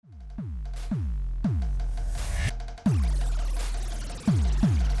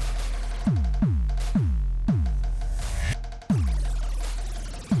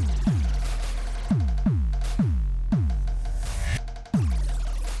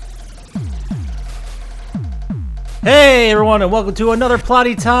Hey everyone, and welcome to another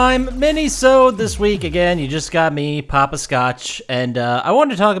Plotty Time mini-sode this week. Again, you just got me, Papa Scotch, and I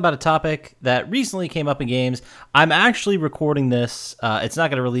wanted to talk about a topic that recently came up in games. I'm actually recording this. It's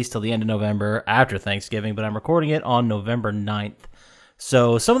not going to release till the end of November, after Thanksgiving, but I'm recording it on November 9th.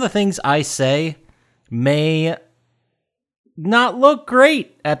 So some of the things I say may not look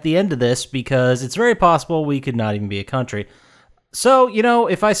great at the end of this, because it's very possible we could not even be a country. So, you know,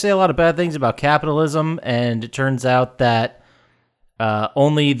 if I say a lot of bad things about capitalism and it turns out that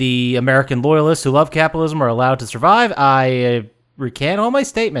only the American loyalists who love capitalism are allowed to survive, I recant all my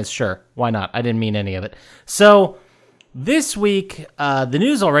statements. Sure, why not? I didn't mean any of it. So, this week, the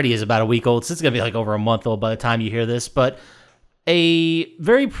news already is about a week old, so it's going to be like over a month old by the time you hear this, but I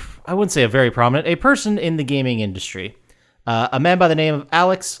wouldn't say a very prominent, a person in the gaming industry, a man by the name of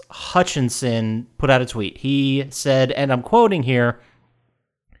Alex Hutchinson put out a tweet. He said, and I'm quoting here,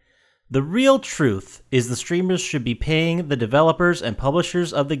 "The real truth is the streamers should be paying the developers and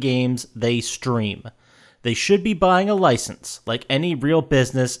publishers of the games they stream. They should be buying a license, like any real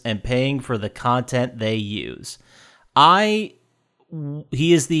business, and paying for the content they use."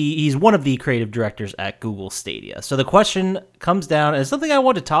 He's one of the creative directors at Google Stadia. So the question comes down, and it's something I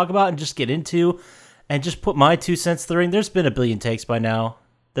want to talk about and just get into, and just put my 2 cents to the ring. There's been a billion takes by now.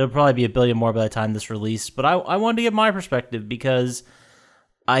 There'll probably be a billion more by the time this released. But I wanted to give my perspective because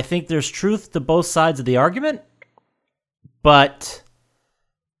I think there's truth to both sides of the argument. But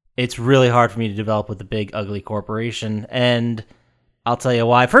it's really hard for me to develop with a big, ugly corporation. And I'll tell you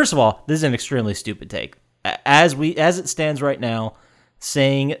why. First of all, this is an extremely stupid take. As it stands right now,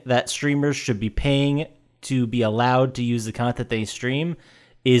 saying that streamers should be paying to be allowed to use the content they stream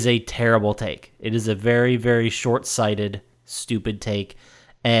is a terrible take. It is a very, very short-sighted, stupid take.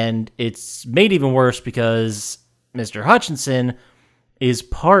 And it's made even worse because Mr. Hutchinson is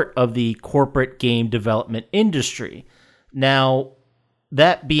part of the corporate game development industry. Now,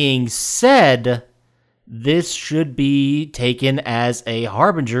 that being said, this should be taken as a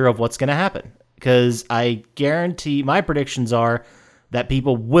harbinger of what's going to happen. Because I guarantee, my predictions are that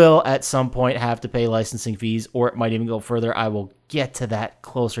people will at some point have to pay licensing fees, or it might even go further. I will get to that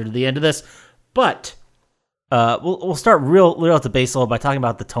closer to the end of this. But we'll start real at the base level by talking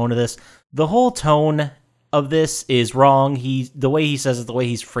about the tone of this. The whole tone of this is wrong. The way he says it, the way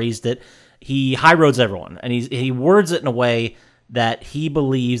he's phrased it, he high roads everyone. And he words it in a way that he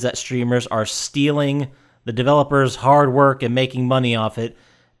believes that streamers are stealing the developers' hard work and making money off it.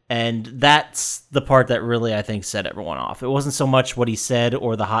 And that's the part that really, I think, set everyone off. It wasn't so much what he said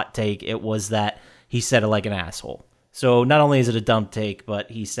or the hot take. It was that he said it like an asshole. So not only is it a dumb take,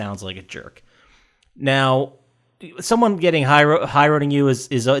 but he sounds like a jerk. Now, someone getting high-roading you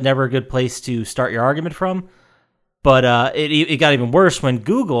is never a good place to start your argument from. But it got even worse when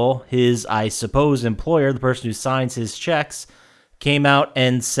Google, his, I suppose, employer, the person who signs his checks, came out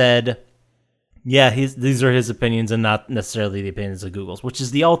and said, yeah, these are his opinions and not necessarily the opinions of Google's, which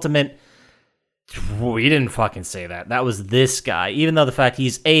is the ultimate. We didn't fucking say that. That was this guy, even though the fact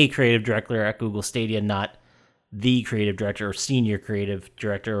he's a creative director at Google Stadia, not the creative director or senior creative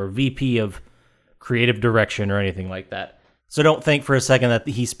director or VP of creative direction or anything like that. So don't think for a second that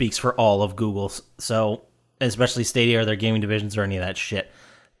he speaks for all of Google, so especially Stadia or their gaming divisions or any of that shit.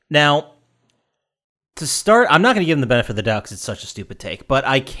 Now, to start, I'm not going to give him the benefit of the doubt because it's such a stupid take, but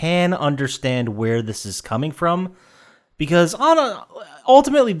I can understand where this is coming from because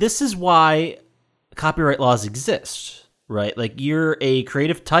ultimately this is why copyright laws exist, right? Like, you're a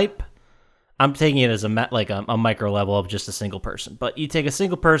creative type. I'm taking it as a micro level of just a single person, but you take a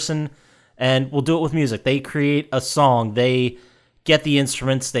single person and we'll do it with music. They create a song. They get the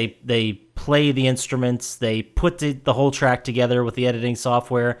instruments. They play the instruments. They put the whole track together with the editing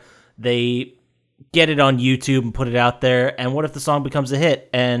software. They get it on YouTube and put it out there, and what if the song becomes a hit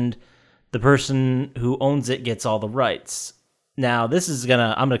and the person who owns it gets all the rights? Now, I'm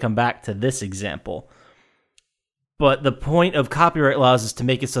gonna come back to this example, but the point of copyright laws is to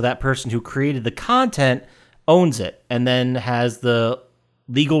make it so that person who created the content owns it and then has the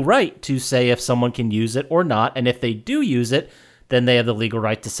legal right to say if someone can use it or not, and if they do use it, then they have the legal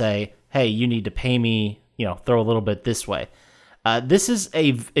right to say, hey, you need to pay me, throw a little bit this way. This is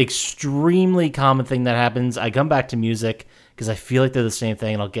a extremely common thing that happens. I come back to music because I feel like they're the same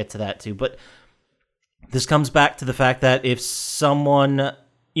thing, and I'll get to that too. But this comes back to the fact that if someone,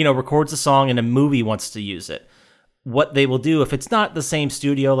 records a song and a movie wants to use it, what they will do, if it's not the same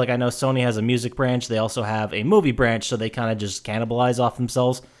studio, like I know Sony has a music branch, they also have a movie branch, so they kind of just cannibalize off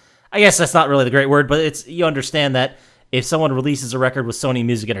themselves. I guess that's not really the great word, but you understand that if someone releases a record with Sony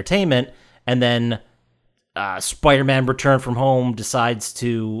Music Entertainment and then Spider-Man Return from Home decides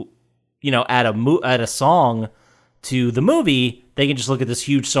to, add a song to the movie, they can just look at this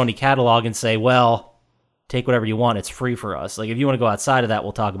huge Sony catalog and say, well, take whatever you want. It's free for us. Like, if you want to go outside of that,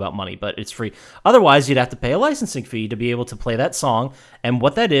 we'll talk about money, but it's free. Otherwise, you'd have to pay a licensing fee to be able to play that song. And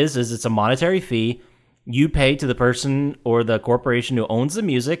what that is it's a monetary fee you pay to the person or the corporation who owns the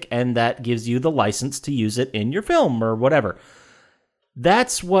music, and that gives you the license to use it in your film or whatever.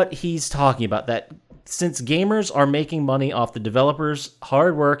 That's what he's talking about, that since gamers are making money off the developers'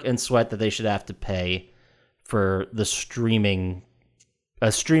 hard work and sweat, that they should have to pay for the streaming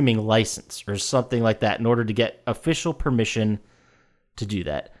license or something like that in order to get official permission to do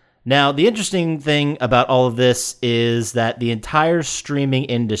that. Now, the interesting thing about all of this is that the entire streaming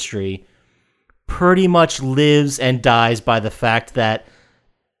industry pretty much lives and dies by the fact that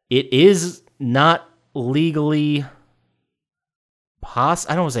it is not legally I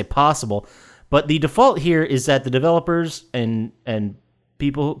don't want to say possible, but the default here is that the developers and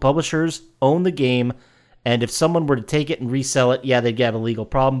people, publishers, own the game, and if someone were to take it and resell it, yeah, they'd have a legal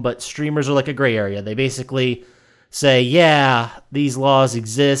problem, but streamers are like a gray area. They basically say, yeah, these laws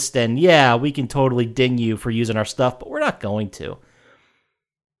exist, and yeah, we can totally ding you for using our stuff, but we're not going to.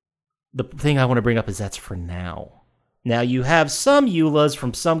 The thing I want to bring up is that's for now. Now, you have some EULAs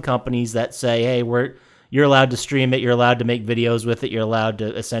from some companies that say, hey, you're allowed to stream it, you're allowed to make videos with it, you're allowed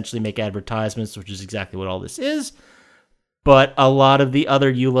to essentially make advertisements, which is exactly what all this is. But a lot of the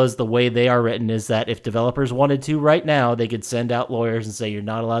other EULAs, the way they are written is that if developers wanted to right now, they could send out lawyers and say, you're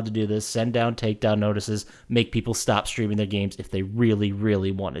not allowed to do this, send down takedown notices, make people stop streaming their games if they really,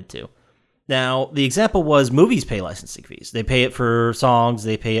 really wanted to. Now, the example was movies pay licensing fees. They pay it for songs,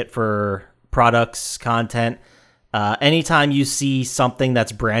 they pay it for products, content. Anytime you see something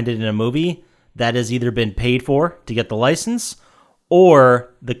that's branded in a movie, that has either been paid for to get the license,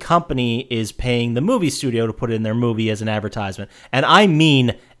 or the company is paying the movie studio to put it in their movie as an advertisement. And I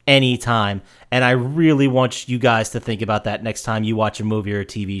mean anytime. And I really want you guys to think about that next time you watch a movie or a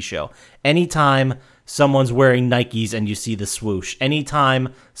TV show. Anytime someone's wearing Nikes and you see the swoosh.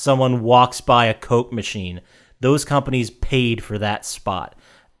 Anytime someone walks by a Coke machine, those companies paid for that spot.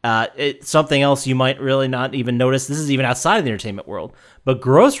 It's something else you might really not even notice. This is even outside of the entertainment world. But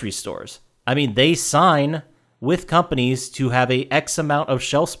grocery stores, I mean, they sign with companies to have a X amount of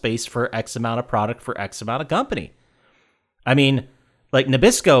shelf space for X amount of product for X amount of company. I mean, like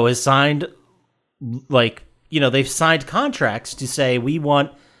Nabisco has signed, they've signed contracts to say we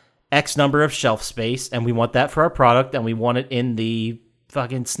want X number of shelf space and we want that for our product and we want it in the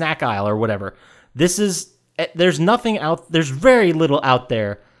fucking snack aisle or whatever. There's very little out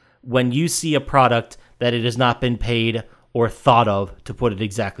there when you see a product that it has not been paid or thought of to put it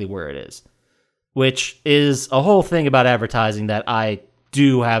exactly where it is. Which is a whole thing about advertising that I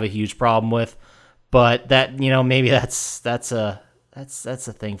do have a huge problem with, but that, maybe that's a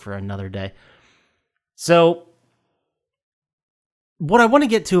thing for another day. So what I want to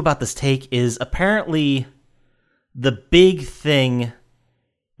get to about this take is apparently the big thing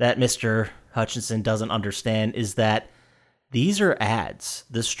that Mr. Hutchinson doesn't understand is that these are ads.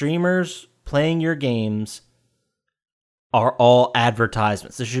 The streamers playing your games are all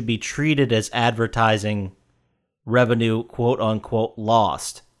advertisements. This should be treated as advertising revenue, quote unquote,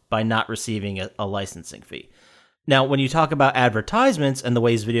 lost by not receiving a licensing fee. Now, when you talk about advertisements and the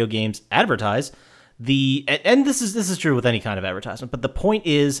ways video games advertise, and this is true with any kind of advertisement, but the point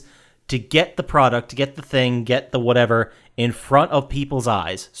is to get the product, to get the thing, get the whatever in front of people's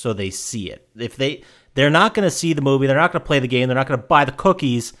eyes so they see it. If they're not going to see the movie, they're not going to play the game, they're not going to buy the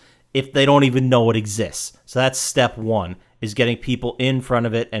cookies if they don't even know it exists. So that's step one, is getting people in front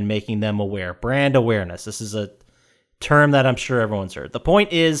of it and making them aware. Brand awareness. This is a term that I'm sure everyone's heard. The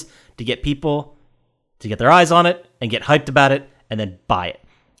point is to get people to get their eyes on it and get hyped about it and then buy it.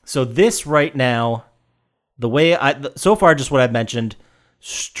 So this right now, so far just what I've mentioned,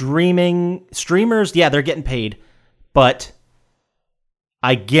 streamers, yeah, they're getting paid, but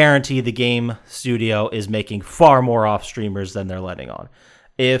I guarantee the game studio is making far more off streamers than they're letting on.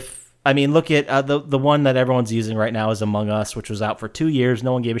 Look at the one that everyone's using right now is Among Us, which was out for 2 years.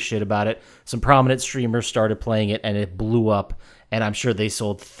 No one gave a shit about it. Some prominent streamers started playing it, and it blew up. And I'm sure they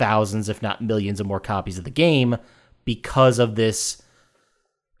sold thousands, if not millions, of more copies of the game because of this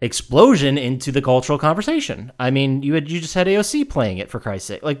explosion into the cultural conversation. I mean, you just had AOC playing it, for Christ's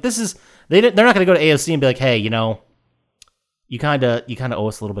sake. Like, this is they're not going to go to AOC and be like, hey, you kind of owe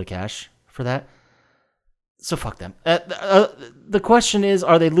us a little bit of cash for that. So fuck them. The question is,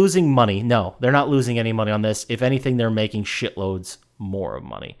 are they losing money? No, they're not losing any money on this. If anything, they're making shitloads more of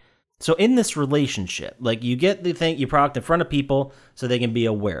money. So in this relationship, like, you get your product in front of people so they can be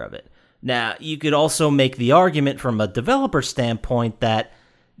aware of it. Now, you could also make the argument from a developer standpoint that,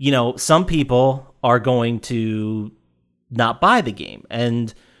 some people are going to not buy the game.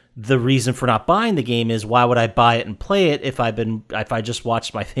 And the reason for not buying the game is, why would I buy it and play it if I just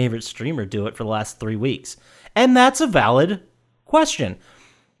watched my favorite streamer do it for the last 3 weeks? And that's a valid question.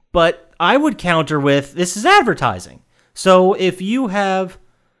 But I would counter with, this is advertising. So if you have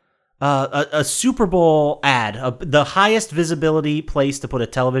a Super Bowl ad, the highest visibility place to put a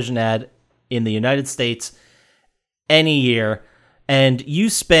television ad in the United States any year, and you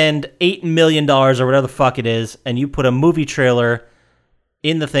spend $8 million or whatever the fuck it is, and you put a movie trailer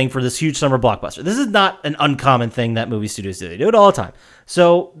in the thing for this huge summer blockbuster. This is not an uncommon thing that movie studios do. They do it all the time.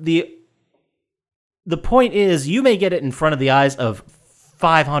 So the point is, you may get it in front of the eyes of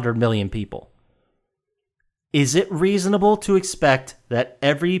 500 million people. Is it reasonable to expect that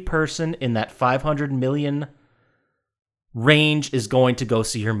every person in that 500 million range is going to go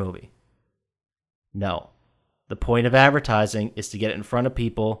see your movie? No. The point of advertising is to get it in front of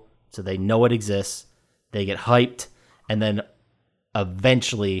people so they know it exists, they get hyped, and then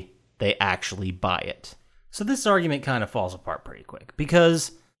eventually they actually buy it. So this argument kind of falls apart pretty quick,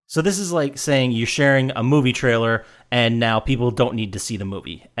 because so this is like saying you're sharing a movie trailer and now people don't need to see the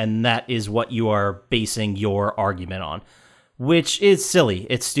movie, and that is what you are basing your argument on, which is silly.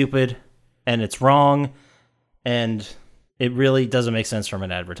 It's stupid and it's wrong, and it really doesn't make sense from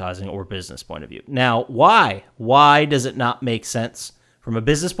an advertising or business point of view. Now, why? Why does it not make sense from a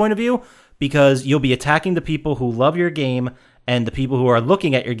business point of view? Because you'll be attacking the people who love your game, and the people who are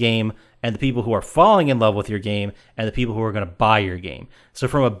looking at your game, and the people who are falling in love with your game, and the people who are going to buy your game. So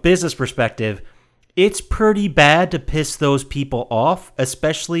from a business perspective, it's pretty bad to piss those people off,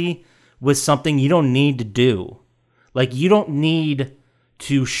 especially with something you don't need to do. Like, you don't need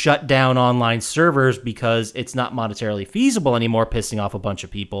to shut down online servers because it's not monetarily feasible anymore, pissing off a bunch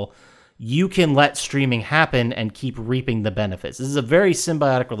of people. You can let streaming happen and keep reaping the benefits. This is a very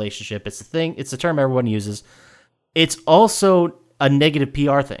symbiotic relationship. It's the term everyone uses. It's also a negative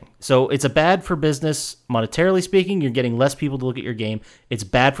PR thing. So it's a bad for business, monetarily speaking. You're getting less people to look at your game. It's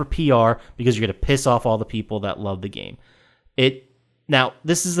bad for PR because you're going to piss off all the people that love the game. Now,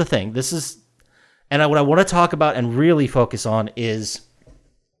 this is the thing. What I want to talk about and really focus on is,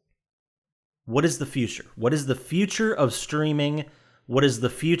 what is the future? What is the future of streaming? What is the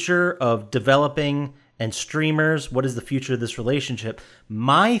future of developing and streamers? What is the future of this relationship?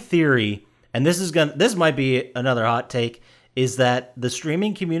 My theory, and this might be another hot take, is that the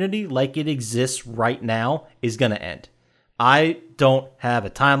streaming community, like it exists right now, is going to end. I don't have a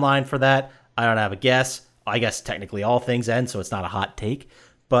timeline for that. I don't have a guess. I guess technically all things end, so it's not a hot take.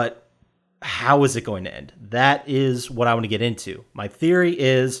 But how is it going to end? That is what I want to get into. My theory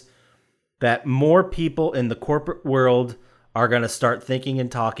is that more people in the corporate world are going to start thinking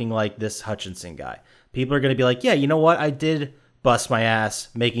and talking like this Hutchinson guy. People are going to be like, yeah, you know what? I did bust my ass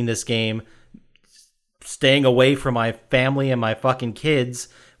making this game, staying away from my family and my fucking kids,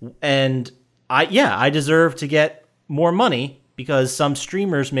 and I deserve to get more money because some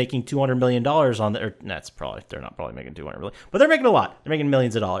streamers making $200 million on they're not probably making $200 million, but they're making a lot. They're making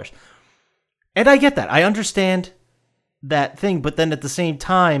millions of dollars. And I get that. I understand that thing, but then at the same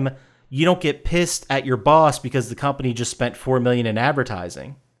time, you don't get pissed at your boss because the company just spent $4 million in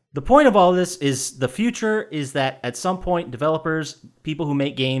advertising. The point of all this is, the future is that at some point, developers, people who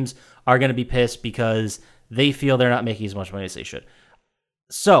make games, are going to be pissed because they feel they're not making as much money as they should.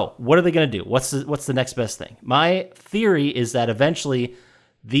 So, what are they going to do? What's the next best thing? My theory is that eventually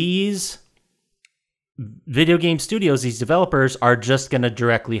these video game studios, these developers, are just going to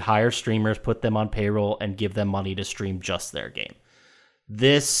directly hire streamers, put them on payroll, and give them money to stream just their game.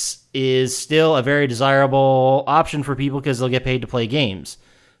 This is still a very desirable option for people because they'll get paid to play games.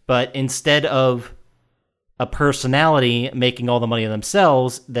 But instead of a personality making all the money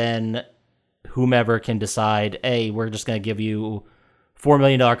themselves, then whomever can decide, hey, we're just going to give you $4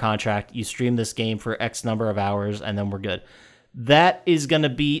 million contract, you stream this game for X number of hours, and then we're good. That's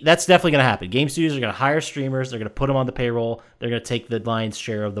definitely going to happen. Game studios are going to hire streamers, they're going to put them on the payroll, they're going to take the lion's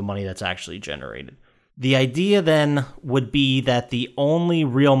share of the money that's actually generated. The idea then would be that the only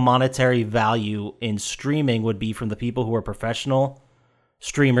real monetary value in streaming would be from the people who are professional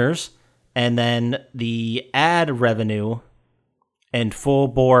streamers, and then the ad revenue and full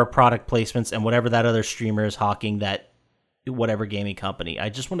bore product placements and whatever that other streamer is hawking, that whatever gaming company. I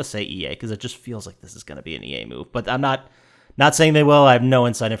just want to say EA because it just feels like this is going to be an EA move, but I'm not saying they will. I have no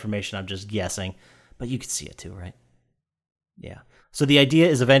inside information. I'm just guessing, but you could see it too, right? Yeah. So the idea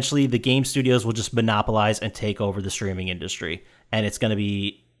is eventually the game studios will just monopolize and take over the streaming industry, and it's going to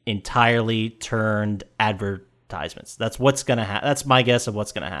be entirely turned advertisements. That's what's going to happen. That's my guess of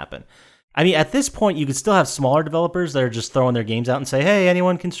what's going to happen. I mean, at this point, you could still have smaller developers that are just throwing their games out and say, hey,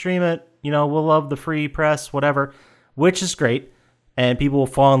 anyone can stream it. You know, we'll love the free press, whatever. which is great. And people will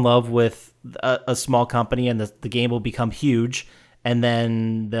fall in love with a small company, and the game will become huge. And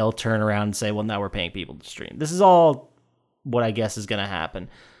then they'll turn around and say, well, now we're paying people to stream. This is all what I guess is going to happen.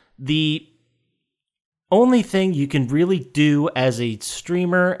 The only thing you can really do as a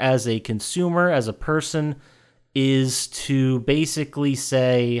streamer, as a consumer, as a person, is to basically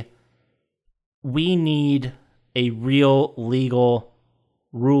say, we need a real legal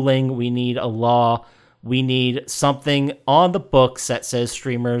ruling. We need a law. We need something on the books that says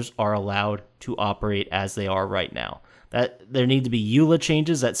streamers are allowed to operate as they are right now. That there need to be EULA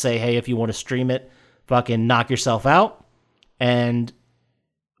changes that say, hey, if you want to stream it, fucking knock yourself out. And,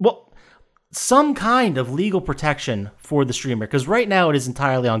 well, some kind of legal protection for the streamer, because right now it is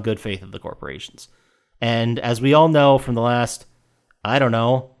entirely on good faith of the corporations. And as we all know from the last,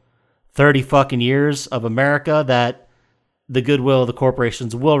 30 fucking years of America, that the goodwill of the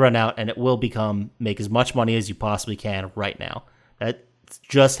corporations will run out, and it will make as much money as you possibly can right now. That's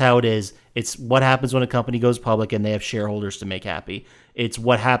just how it is. It's what happens when a company goes public and they have shareholders to make happy. It's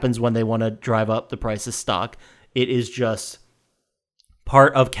what happens when they want to drive up the price of stock. It is just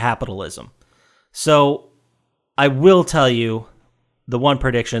part of capitalism. So I will tell you the one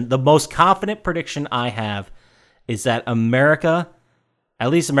prediction, the most confident prediction I have, is that America,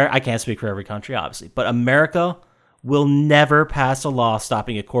 at least America, I can't speak for every country, obviously, but America will never pass a law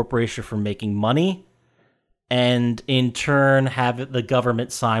stopping a corporation from making money, and in turn have the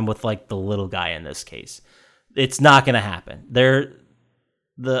government sign with like the little guy in this case. It's not going to happen.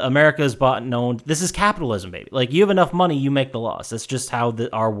 The America is bought and owned. This is capitalism, baby. Like, you have enough money, you make the laws. That's just how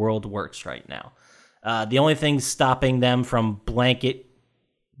our world works right now. The only thing stopping them from blanket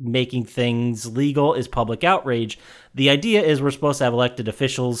making things legal is public outrage. The idea is we're supposed to have elected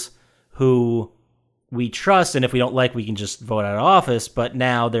officials who we trust, and if we don't like, we can just vote out of office. But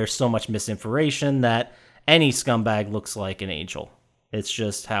now there's so much misinformation that any scumbag looks like an angel. It's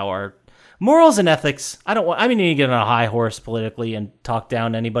just how our morals and ethics, I mean, you get on a high horse politically and talk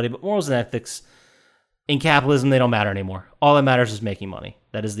down to anybody, but morals and ethics in capitalism, they don't matter anymore. All that matters is making money.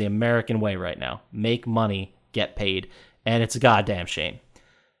 That is the American way right now. Make money, get paid, and it's a goddamn shame.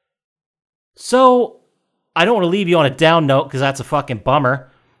 So, I don't want to leave you on a down note, because that's a fucking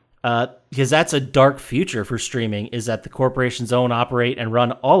bummer. Because that's a dark future for streaming, is that the corporations own, operate, and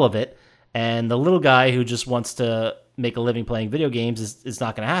run all of it, and the little guy who just wants to make a living playing video games is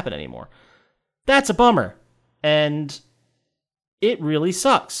not going to happen anymore. That's a bummer, and it really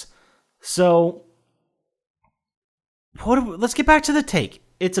sucks. So, let's get back to the take.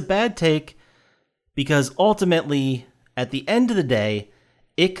 It's a bad take, because ultimately, at the end of the day,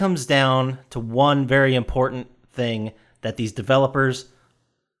 it comes down to one very important thing that these developers,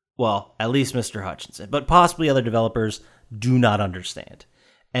 well, at least Mr. Hutchinson, but possibly other developers, do not understand.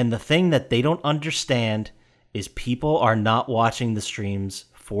 And the thing that they don't understand is people are not watching the streams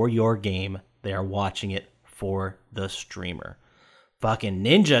for your game. They are watching it for the streamer. Fucking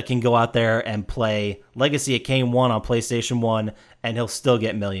Ninja can go out there and play Legacy of Kain 1 on PlayStation 1, and he'll still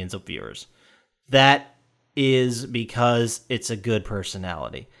get millions of viewers. That is because it's a good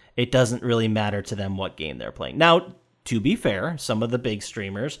personality. It doesn't really matter to them what game they're playing. Now, to be fair, some of the big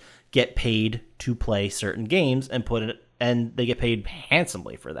streamers get paid to play certain games and they get paid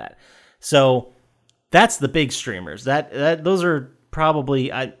handsomely for that. So that's the big streamers. Those are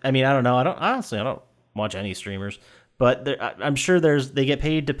probably, I mean, I don't know. I don't watch any streamers, but I'm sure they get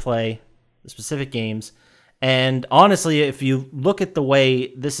paid to play specific games. And honestly, if you look at the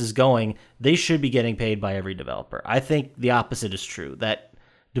way this is going, they should be getting paid by every developer. I think the opposite is true, that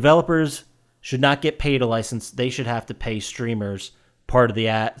developers should not get paid a license. They should have to pay streamers part of the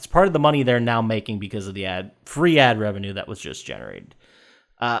ad. It's part of the money they're now making because of the free ad revenue that was just generated.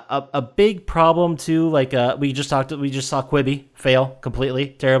 A big problem too, like we just saw Quibi fail completely,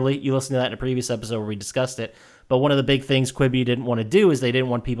 terribly. You listened to that in a previous episode where we discussed it. But one of the big things Quibi didn't want to do is they didn't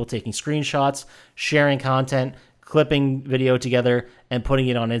want people taking screenshots, sharing content, clipping video together, and putting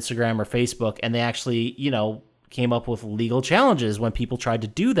it on Instagram or Facebook. And they actually, came up with legal challenges when people tried to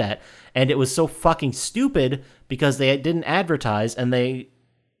do that. And it was so fucking stupid because they didn't advertise, and they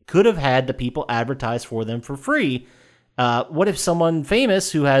could have had the people advertise for them for free. What if someone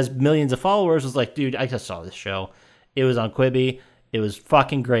famous who has millions of followers was like, dude, I just saw this show. It was on Quibi. It was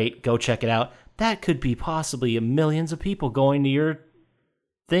fucking great. Go check it out. That could be possibly millions of people going to your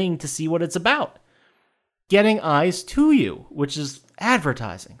thing to see what it's about. Getting eyes to you, which is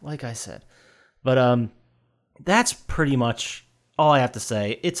advertising, like I said. But that's pretty much all I have to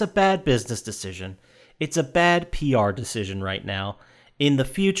say. It's a bad business decision. It's a bad PR decision right now. In the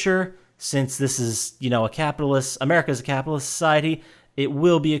future, since this is, America's a capitalist society, it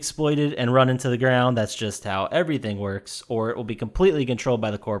will be exploited and run into the ground. That's just how everything works. Or it will be completely controlled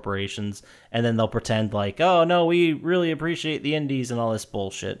by the corporations, and then they'll pretend like, oh, no, we really appreciate the indies and all this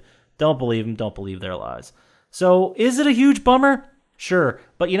bullshit. Don't believe them. Don't believe their lies. So is it a huge bummer? Sure.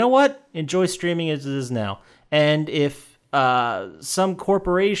 But you know what? Enjoy streaming as it is now. And if some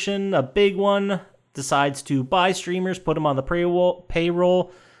corporation, a big one, decides to buy streamers, put them on the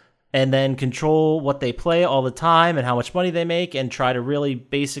payroll, and then control what they play all the time and how much money they make and try to really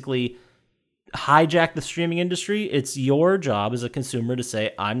basically hijack the streaming industry, it's your job as a consumer to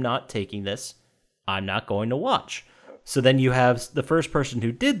say, I'm not taking this. I'm not going to watch. So then you have the first person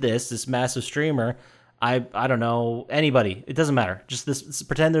who did this massive streamer. I don't know, anybody. It doesn't matter. Just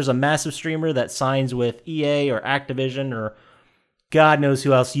pretend there's a massive streamer that signs with EA or Activision or God knows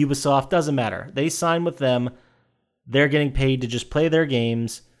who else, Ubisoft, doesn't matter. They sign with them. They're getting paid to just play their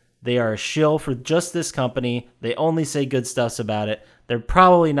games. They are a shill for just this company. They only say good stuff about it. They're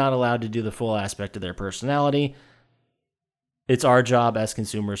probably not allowed to do the full aspect of their personality. It's our job as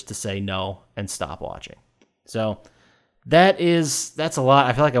consumers to say no and stop watching. So that's a lot.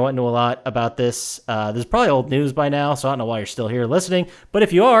 I feel like I went into a lot about this. This is probably old news by now, so I don't know why you're still here listening. But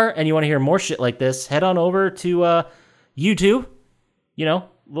if you are and you want to hear more shit like this, head on over to YouTube.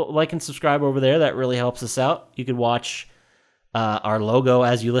 Like and subscribe over there. That really helps us out. You could watch our logo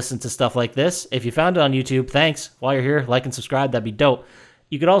as you listen to stuff like this. If you found it on YouTube, thanks. While you're here, like and subscribe. That'd be dope.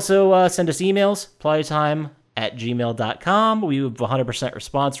 You could also send us emails, plottytime@gmail.com. We have a 100%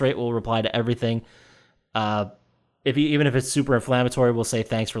 response rate. We'll reply to everything. Even if it's super inflammatory, we'll say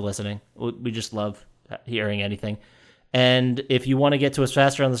thanks for listening. We just love hearing anything. And if you want to get to us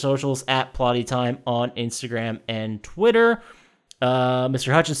faster on the socials, @plottytime on Instagram and Twitter.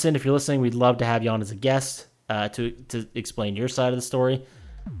 Mr. Hutchinson, if you're listening, we'd love to have you on as a guest to explain your side of the story.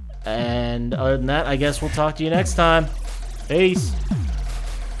 And other than that, I guess we'll talk to you next time. Peace.